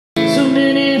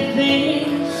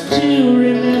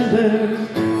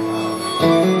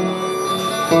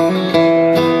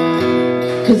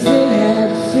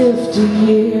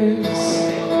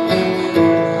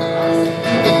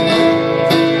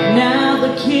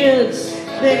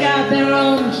They got their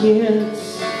own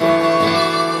kids,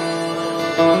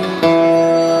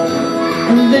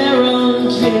 and their own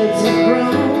kids are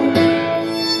grown.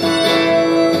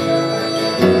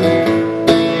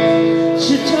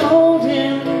 She told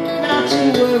him not to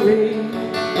worry,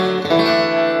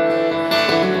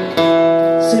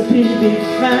 said he'd be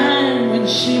fine when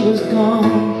she was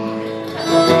gone.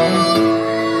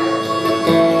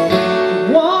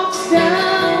 Walks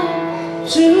down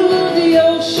to the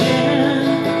ocean,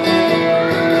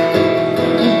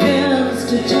 begins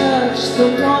to touch the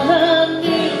water,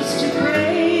 kneels to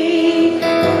pray.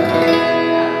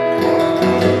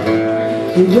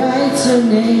 He writes her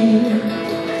name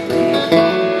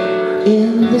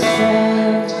in the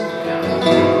sand,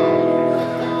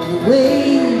 the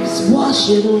waves wash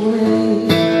it away.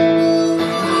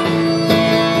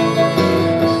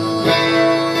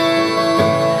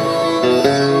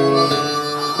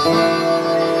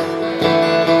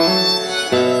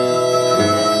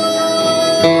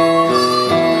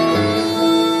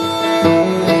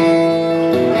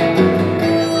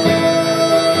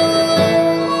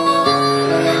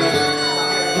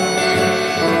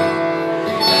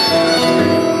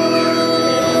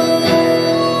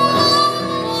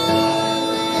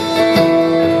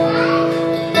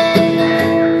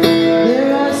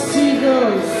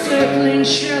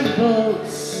 Shrimp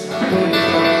boats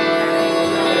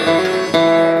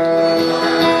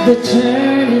that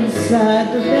turn inside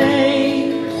the bay.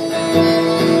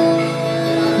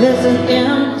 There's an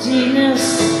emptiness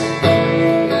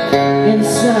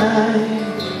inside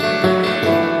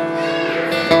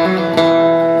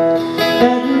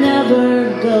that never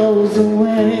goes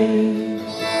away.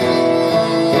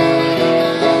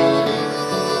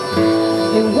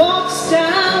 He walks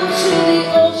down to the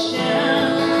ocean,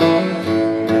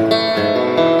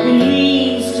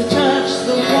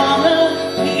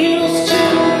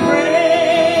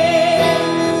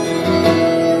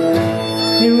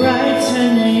 writes her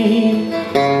name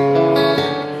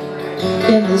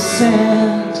in the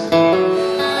sand,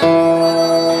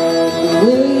 the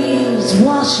waves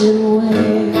wash it away.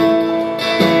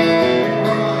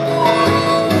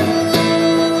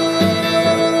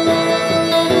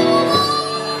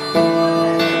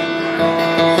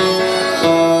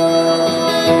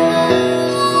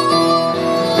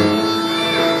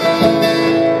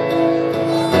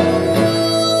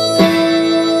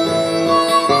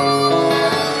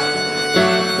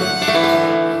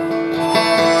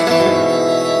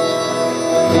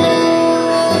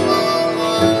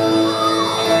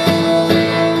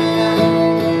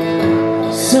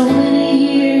 So many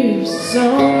years, so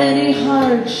many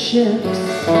hardships,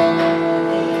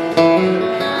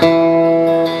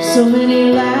 so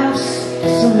many laughs,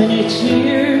 so many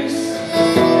tears,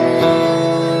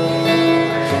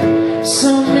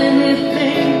 so many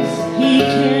things he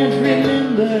can't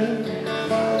remember,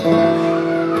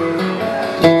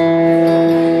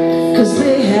 'cause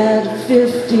they had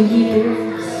 50 years.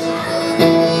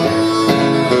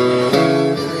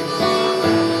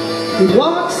 He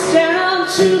walks down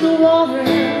to the water,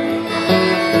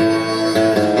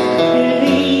 he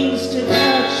leans to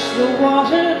touch the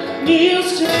water,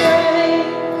 kneels to pray.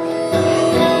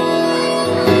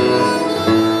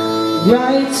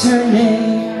 Writes her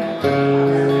name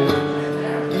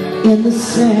in the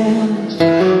sand,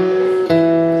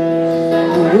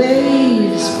 the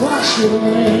waves wash it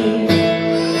away.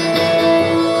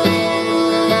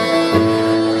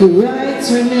 He writes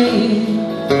her name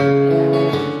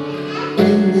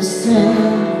in the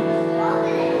sand,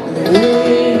 the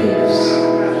waves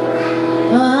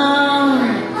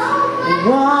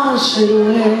wash it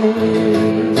away.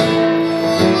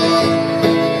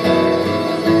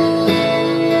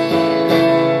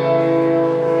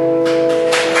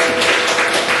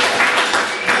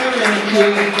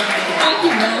 Thank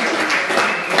you, Matt.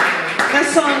 That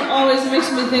song always makes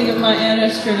me think of my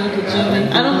ancestor, Uncle Jimmie.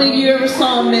 I don't think you ever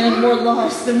saw a man more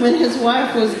lost than when his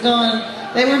wife was gone.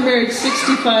 They were married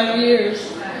 65 years.